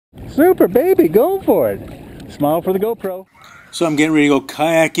Super, baby, go for it. Smile for the GoPro. So I'm getting ready to go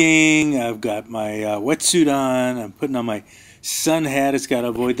kayaking. I've got my wetsuit on. I'm putting on my sun hat. It's got to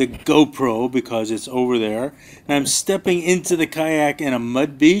avoid the GoPro because it's over there. And I'm stepping into the kayak in a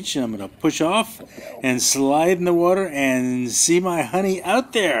mud beach. And I'm going to push off and slide in the water and see my honey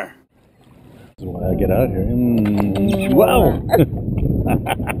out there. This is why I get out here. Wow!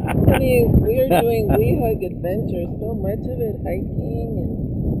 Honey, we are doing We Hug Adventure. So much of it hiking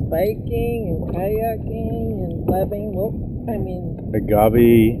and biking and kayaking and loving. Well, I mean,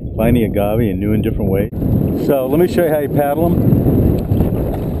 agave, finding agave in new and different ways. So let me show you how you paddle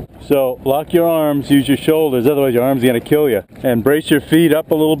them. So lock your arms, use your shoulders, otherwise your arms are going to kill you. And brace your feet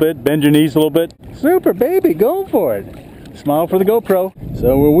up a little bit, bend your knees a little bit. Super, baby, go for it. Smile for the GoPro.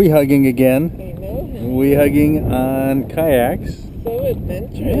 So we're we hugging again. I know. We hugging on kayaks. So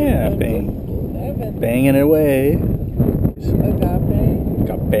adventurous. Yeah, banging it away. Agave.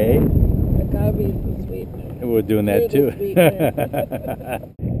 Agave. Agave is the sweetener. We're doing that too. I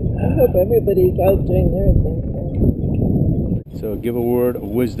hope everybody's out doing their adventure. So give a word of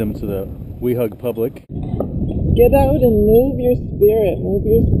wisdom to the We Hug public. Get out and move your spirit, move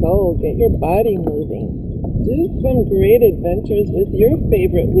your soul, get your body moving. Do some great adventures with your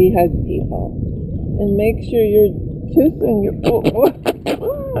favorite We Hug people. And make sure you're kissing your...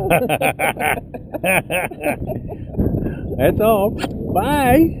 That's all.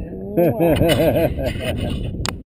 Bye.